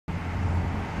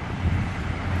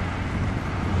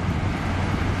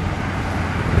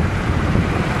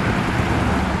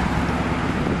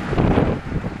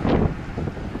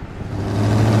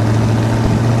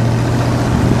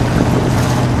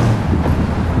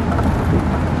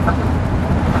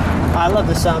love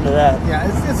the sound of that.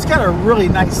 Yeah, it's got a really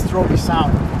nice throaty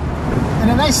sound. And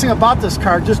the nice thing about this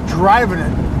car, just driving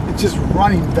it, it's just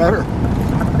running better.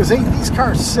 Because these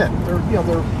cars sit.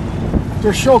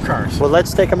 They're show cars. Well,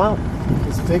 let's take them out.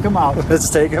 Let's take them out. Let's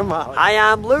take them out. Hi,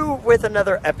 I'm Lou with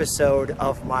another episode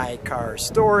of My Car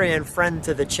Story, and friend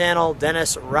to the channel,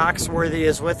 Dennis Roxworthy,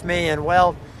 is with me. And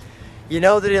well, you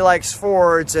know that he likes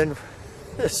Fords, and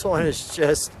this one is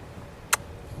just...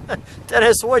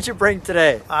 Dennis, what'd you bring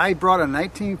today? I brought a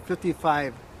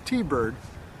 1955 T-Bird.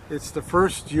 It's the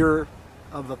first year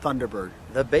of the Thunderbird.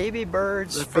 The baby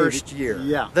bird's first year.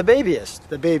 Yeah. The babyest.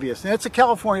 The babyest. And it's a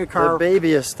California car. The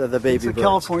babyest of the baby birds. It's a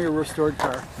California restored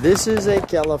car. This is a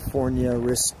California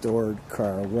restored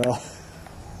car. Well,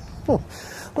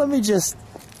 let me just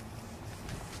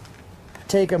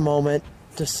take a moment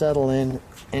to settle in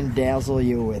and dazzle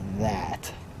you with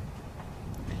that.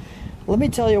 Let me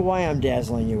tell you why I'm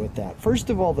dazzling you with that. First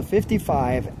of all, the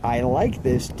 55, I like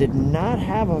this, did not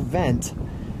have a vent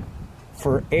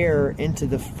for air into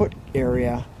the foot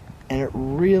area, and it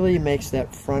really makes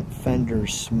that front fender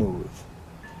smooth.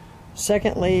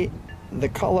 Secondly, the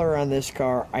color on this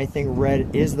car, I think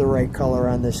red is the right color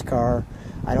on this car.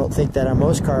 I don't think that on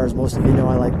most cars. Most of you know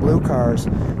I like blue cars,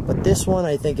 but this one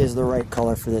I think is the right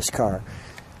color for this car.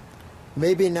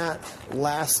 Maybe not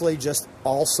lastly, just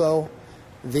also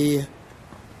the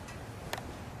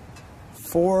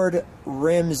Ford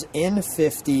rims in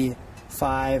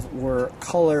 55 were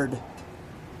colored.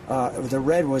 The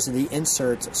red was the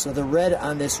insert, so the red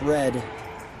on this red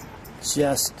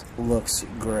just looks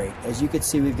great. As you can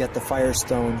see, we've got the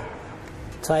Firestone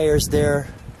tires there.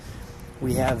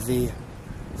 We have the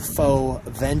faux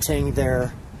venting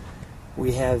there.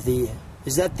 We have the,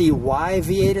 is that the Y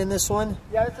V8 in this one?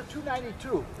 Yeah, it's a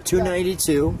 292.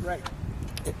 292. Right.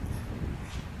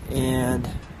 And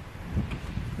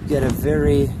you get a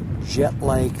very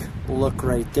jet-like look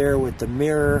right there with the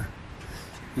mirror.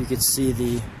 You can see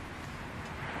the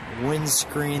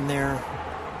windscreen there,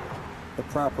 the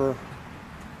proper,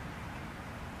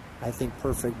 I think,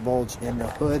 perfect bulge in the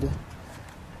hood.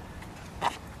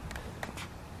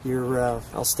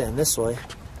 I'll stand this way.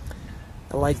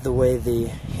 I like the way the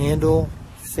handle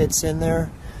fits in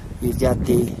there. You've got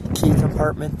the key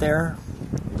compartment there.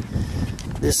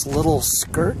 This little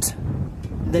skirt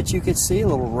that you could see, a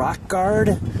little rock guard,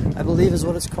 I believe is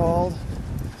what it's called.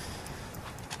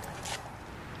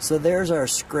 So there's our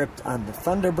script on the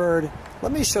Thunderbird.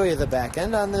 Let me show you the back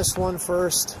end on this one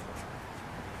first,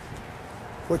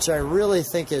 which I really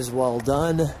think is well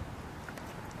done.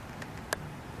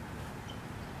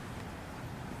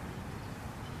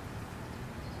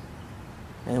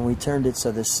 And we turned it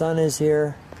so the sun is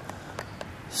here.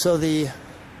 So the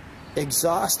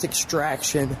exhaust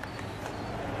extraction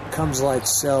comes like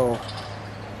so.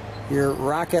 Your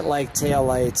rocket-like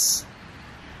taillights.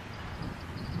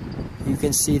 You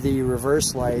can see the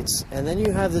reverse lights, and then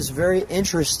you have this very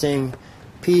interesting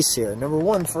piece here. Number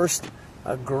one, first,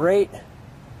 a great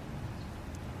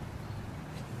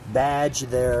badge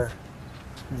there.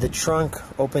 The trunk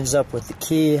opens up with the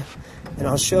key, and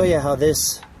I'll show you how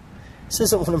this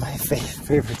isn't one of my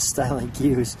favorite styling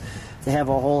cues, to have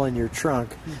a hole in your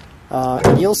trunk.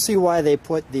 And you'll see why they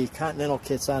put the Continental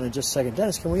kits on in just a second.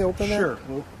 Dennis, can we open that? Sure.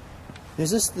 Is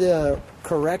this the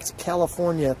correct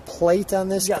California plate on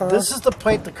this car? Yeah, this is the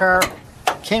plate the car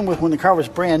came with when the car was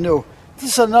brand new.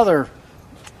 This is another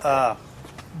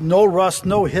no rust,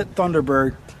 no hit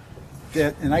Thunderbird.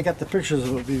 And I got the pictures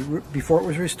of it before it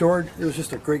was restored. It was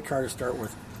just a great car to start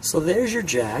with. So there's your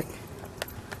jack.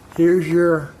 Here's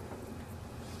your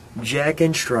jack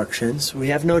instructions. We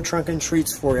have no trunk and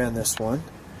treats for you on this one.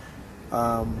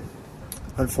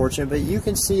 Unfortunate, but you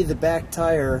can see the back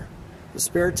tire. The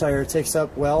spare tire takes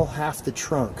up, well, half the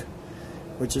trunk,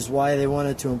 which is why they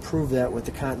wanted to improve that with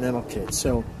the Continental kit.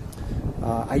 So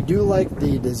I do like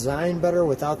the design better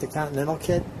without the Continental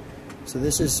kit. So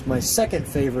this is my second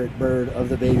favorite bird of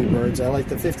the baby birds. I like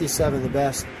the 57 the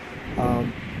best,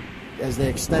 as they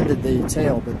extended the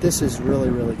tail, but this is really,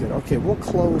 really good. Okay, we'll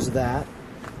close that.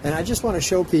 And I just want to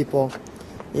show people,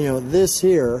 you know, this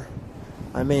here,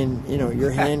 I mean, you know,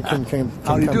 your hand can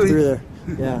come through there.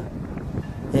 Yeah.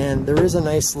 And there is a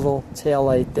nice little tail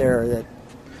light there that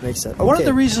makes it. Okay. One of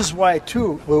the reasons why,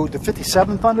 too, with the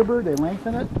 57 Thunderbird, they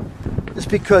lengthened it, is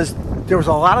because there was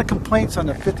a lot of complaints on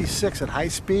the 56 at high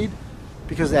speed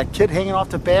because that kit hanging off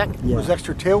the back was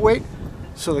extra tail weight.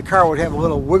 So the car would have a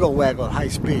little wiggle waggle at high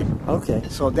speed. Okay.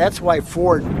 So that's why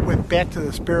Ford went back to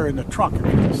the spare in the trunk in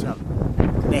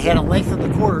 57. They had to lengthen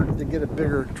the quarter to get a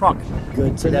bigger trunk.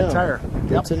 Good to know. That tire.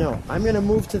 Good to know. I'm going to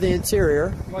move to the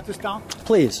interior. You want this down?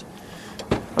 Please.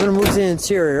 I'm going to move to the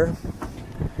interior.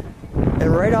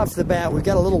 And right off the bat, we've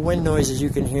got a little wind noise, as you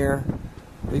can hear.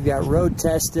 We've got road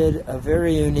tested, a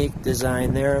very unique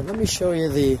design there. Let me show you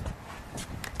the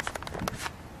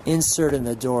insert in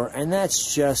the door, and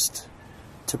that's just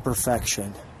to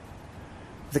perfection.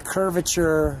 The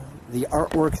curvature, the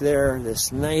artwork there,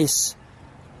 this nice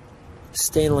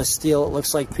stainless steel, it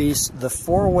looks like piece. The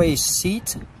four-way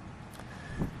seat.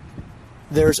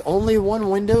 There's only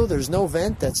one window. There's no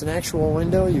vent. That's an actual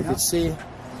window. You can see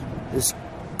this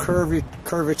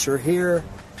curvature here.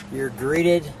 You're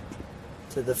greeted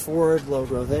to the Ford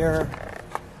logo there.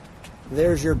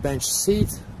 There's your bench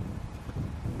seat.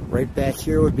 Right back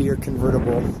here would be your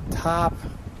convertible top.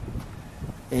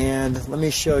 And let me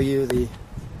show you the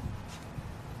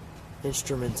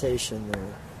instrumentation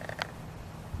there.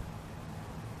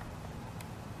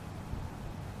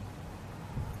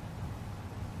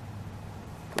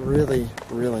 Really,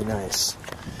 really nice.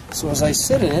 So as I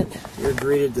sit in it, you're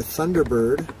greeted to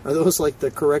Thunderbird. Are those like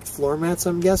the correct floor mats,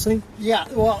 I'm guessing? Yeah,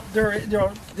 well,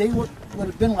 they would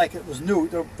have been like it was new,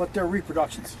 but they're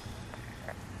reproductions.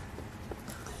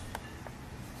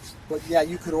 But yeah,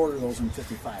 you could order those in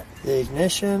 55. The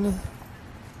ignition,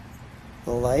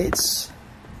 the lights,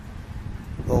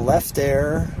 the left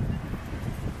air,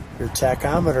 your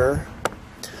tachometer.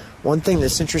 One thing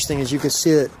that's interesting is you can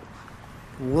see that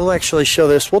we'll actually show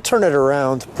this. We'll turn it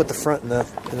around, put the front in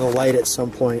the light at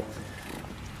some point.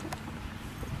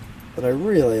 But I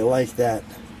really like that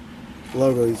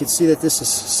logo. You can see that this is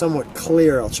somewhat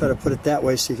clear. I'll try to put it that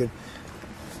way so you can,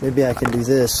 maybe I can do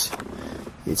this.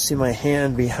 You can see my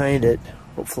hand behind it.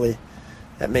 Hopefully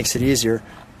that makes it easier.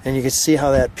 And you can see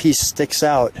how that piece sticks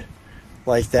out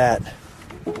like that.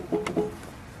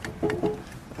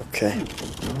 Okay.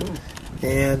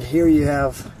 And here you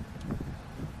have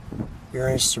your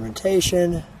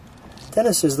instrumentation.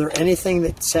 Dennis, is there anything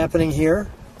that's happening here?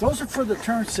 Those are for the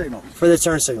turn signal. For the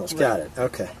turn signals, got it,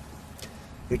 okay.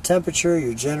 Your temperature,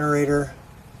 your generator,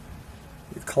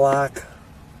 your clock,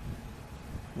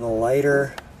 the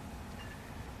lighter,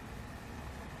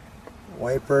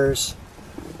 wipers.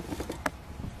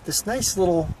 This nice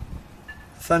little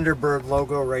Thunderbird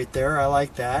logo right there, I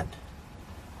like that.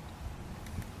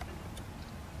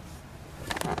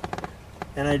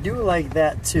 And I do like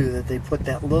that too, that they put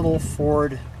that little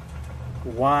Ford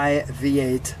Y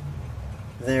V8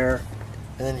 there.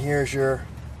 And then here's your,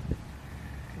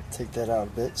 take that out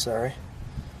a bit, sorry.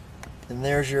 And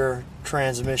there's your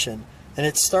transmission. And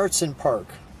it starts in park.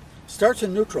 Starts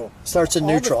in neutral. Starts in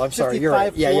neutral, I'm sorry, you're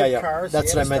right. Yeah. Cars,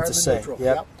 that's what I meant to say.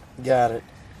 Yep, got it.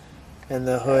 And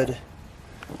the hood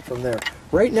from there.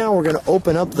 Right now we're going to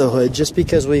open up the hood just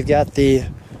because we've got the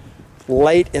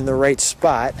light in the right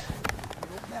spot.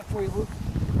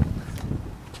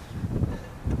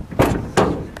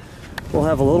 We'll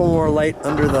have a little more light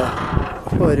under the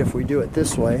hood if we do it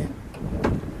this way.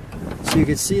 So you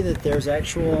can see that there's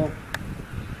actual,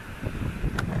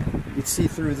 you can see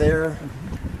through there.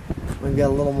 We've got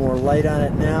a little more light on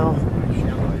it now.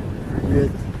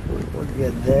 We're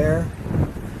good there.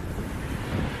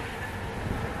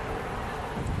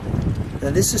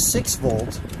 Now this is 6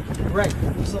 volt. Right,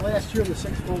 this is the last year of the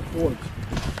 6 volt Fords.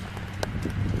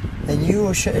 And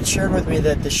you shared with me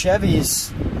that the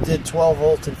Chevys did 12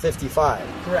 volt and 55.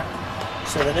 Correct.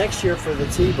 So the next year for the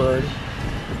T-Bird,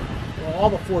 well, all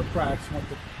the Ford products went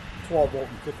to 12 volt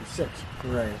and 56.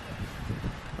 Right.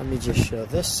 Let me just show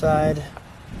this side.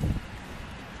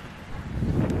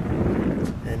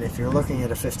 And if you're looking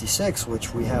at a 56,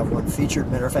 which we have one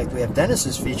featured, matter of fact, we have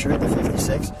Dennis's feature at the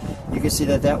 56, you can see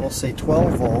that that will say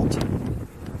 12 volt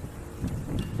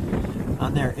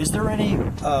on there. Is there any,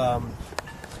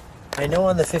 I know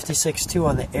on the 56 too,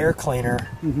 on the air cleaner,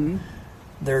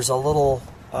 there's a little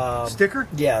sticker?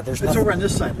 Yeah, there's it's over on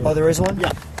this side. Oh, there is one?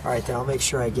 Yeah. Alright, then I'll make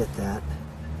sure I get that.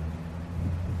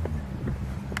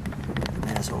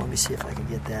 Yeah, so let me see if I can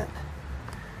get that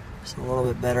just a little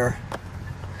bit better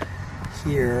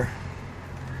here.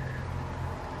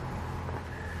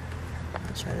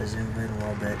 I'll try to zoom in a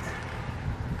little bit.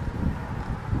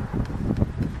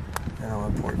 And I'll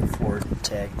import the Ford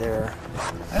tag there.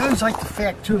 I always like the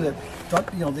fact too that,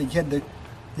 you know, they had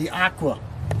the aqua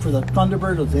for the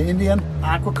Thunderbird, or the Indian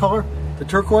aqua color, the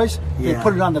turquoise. Yeah. They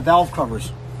put it on the valve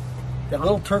covers. That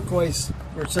little turquoise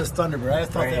where it says Thunderbird. I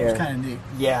thought Right that was here. kind of neat.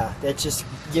 Yeah, that just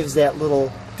gives that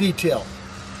little Detail.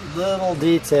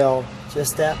 detail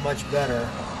just that much better.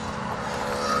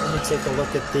 Let me take a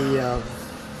look at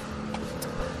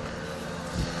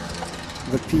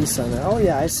the piece on that. Oh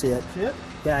yeah, I see it. See it?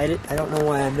 Yeah, I don't know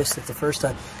why I missed it the first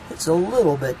time. It's a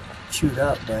little bit chewed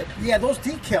up, but Yeah, those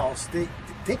decals,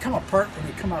 they come apart when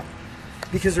they come off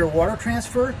because they're water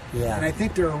transfer. Yeah. And I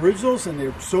think they're originals and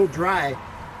they're so dry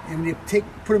and when you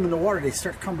put them in the water, they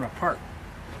start coming apart.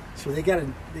 So they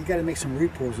gotta make some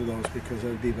repos of those because it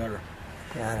would be better.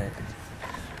 Got it.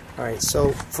 All right,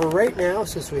 so for right now,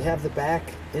 since we have the back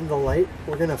in the light,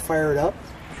 we're gonna fire it up.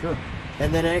 Sure.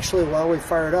 And then actually, while we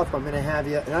fire it up, I'm gonna have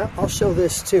you, and I'll show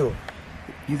this too.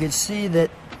 You can see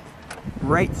that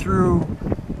right through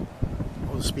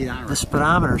the speedometer. The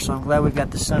speedometer, so I'm glad we've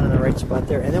got the sun in the right spot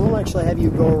there. And then we'll actually have you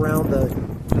go around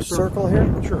the circle here.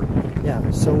 Sure. Yeah,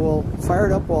 so we'll fire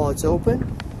it up while it's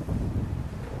open.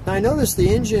 Now I noticed the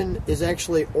engine is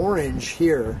actually orange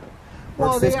here.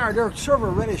 Well, they are. They're sort of a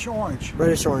reddish orange.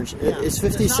 Reddish orange. Yeah. Is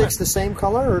 56 the same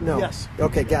color or no? Yes.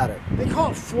 Okay, got it. They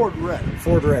call it Ford Red.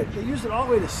 Ford Red. They use it all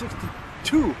the way to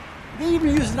 62. They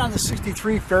even use it on the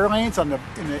 63 Fairlanes in the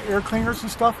air cleaners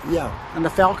and stuff. Yeah. And the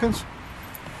Falcons.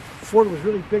 Ford was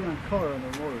really big on color on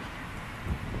their motors.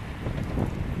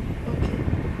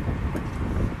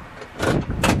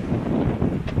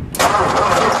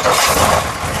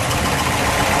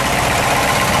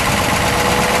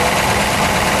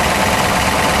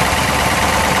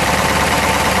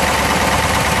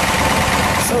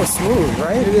 So smooth,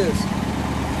 right? It is.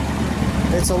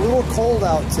 It's a little cold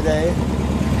out today.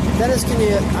 Dennis, can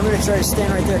you, I'm going to try to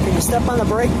stand right there. Can you step on the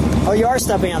brake? Oh, you are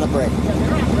stepping on the brake. Yeah,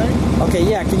 they're on the brake. Okay,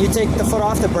 yeah. Can you take the foot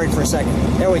off the brake for a second?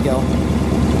 There we go.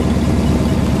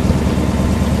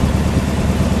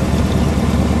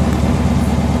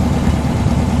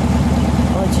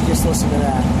 I'll let you just listen to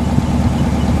that.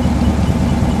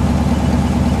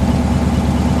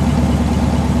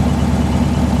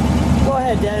 Go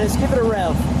ahead, Dennis. Give it a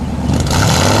rev.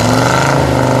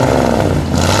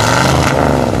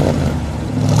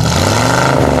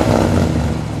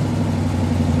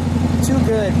 Too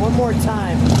good. One more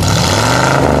time.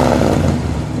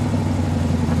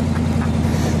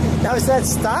 Now, is that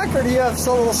stock or do you have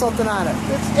a little something on it?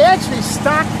 It's actually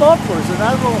stock bumpers, and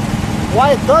I don't know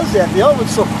why it does that. The other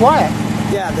one's so quiet.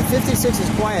 Yeah, the 56 is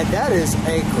quiet. That is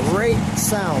a great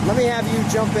sound. Let me have you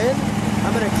jump in.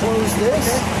 I'm going to close this.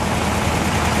 Okay.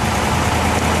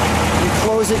 You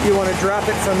close it, you want to drop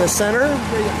it from the center,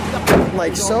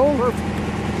 like so. Perfect.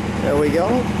 There we go.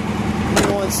 Give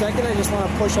me 1 second, I just want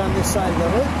to push on this side of the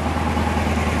hood.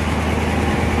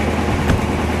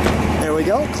 There we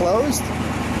go, closed.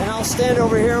 And I'll stand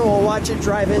over here and we'll watch it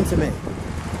drive into me.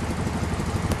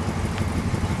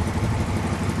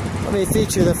 Let me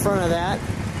feature the front of that.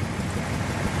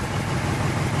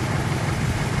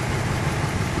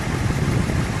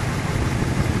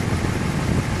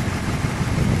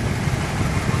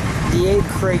 The 8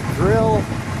 crate grill.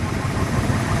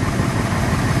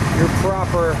 Your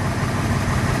proper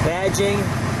badging.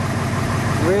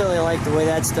 Really like the way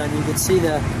that's done. You can see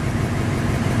the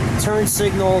turn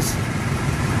signals,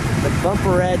 the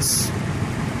bumperettes,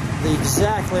 the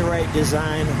exactly right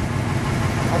design.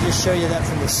 I'll just show you that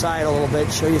from the side a little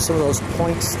bit, show you some of those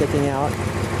points sticking out.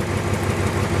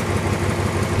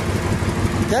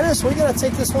 Dennis, we gotta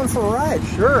take this one for a ride.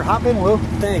 Sure, hop in, Lou.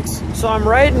 Thanks. So I'm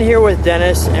riding here with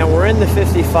Dennis, and we're in the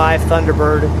 55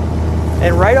 Thunderbird,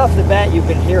 and right off the bat you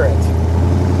can hear it.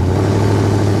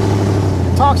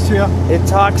 It talks to you. It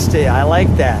talks to you. I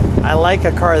like that. I like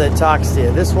a car that talks to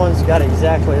you. This one's got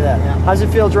exactly that. Yeah. How's it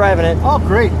feel driving it? Oh,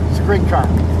 great. It's a great car.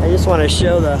 I just want to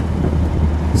show the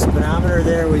speedometer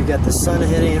there. We've got the sun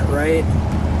hitting it right.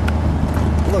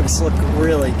 Looks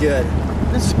really good.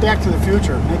 This is Back to the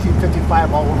Future,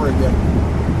 1955 all over again.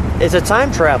 It's a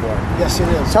time traveler. Yes, it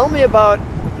is. Tell me about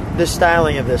the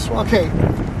styling of this one. Okay,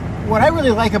 what I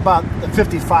really like about the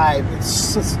 55, it's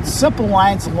simple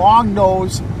lines, long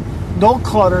nose, no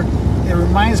clutter. It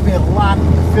reminds me a lot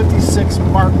of the 56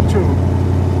 Mark II,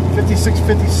 56,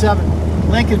 57.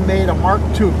 Lincoln made a Mark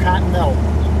II Continental,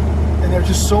 and they're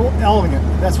just so elegant.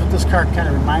 That's what this car kind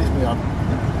of reminds me of.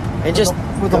 And just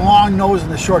with the long nose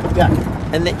and the short deck.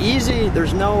 And the easy,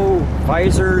 there's no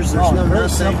visors, there's no very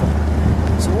nothing. simple.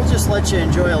 So we'll just let you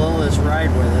enjoy a little of this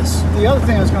ride with us. The other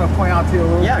thing I was going to point out to you,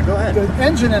 Lou, yeah, go ahead. The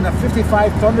engine in a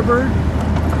 55 Thunderbird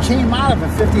came out of a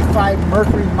 55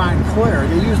 Mercury Montclair.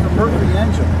 They used the Mercury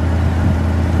engine.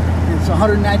 It's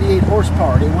 198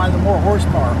 horsepower. They wanted more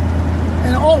horsepower.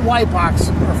 And all Y-box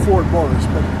are Ford motors,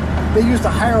 but they used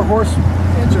a higher horse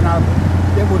engine out of it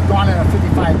that would have gone in a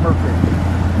 55 Mercury,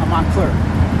 a Montclair.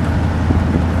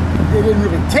 They didn't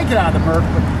really take it out of the Merc,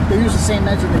 but they used the same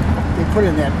engine they put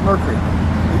in that Mercury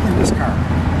in this car.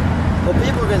 Well,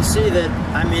 people can see that,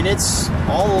 I mean, it's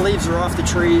all the leaves are off the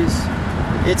trees.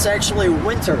 It's actually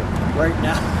winter right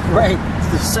now. Right.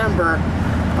 It's December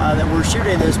that we're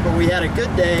shooting this, but we had a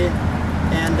good day.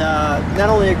 And not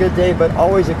only a good day, but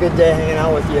always a good day hanging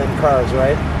out with you in cars,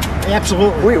 right?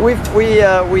 Absolutely. We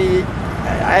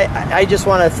I just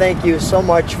want to thank you so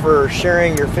much for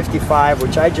sharing your 55,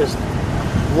 which I just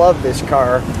love this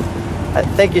car.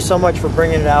 Thank you so much for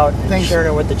bringing it out and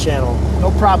sharing it with the channel.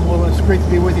 No problem, Will. It's great to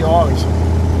be with you always.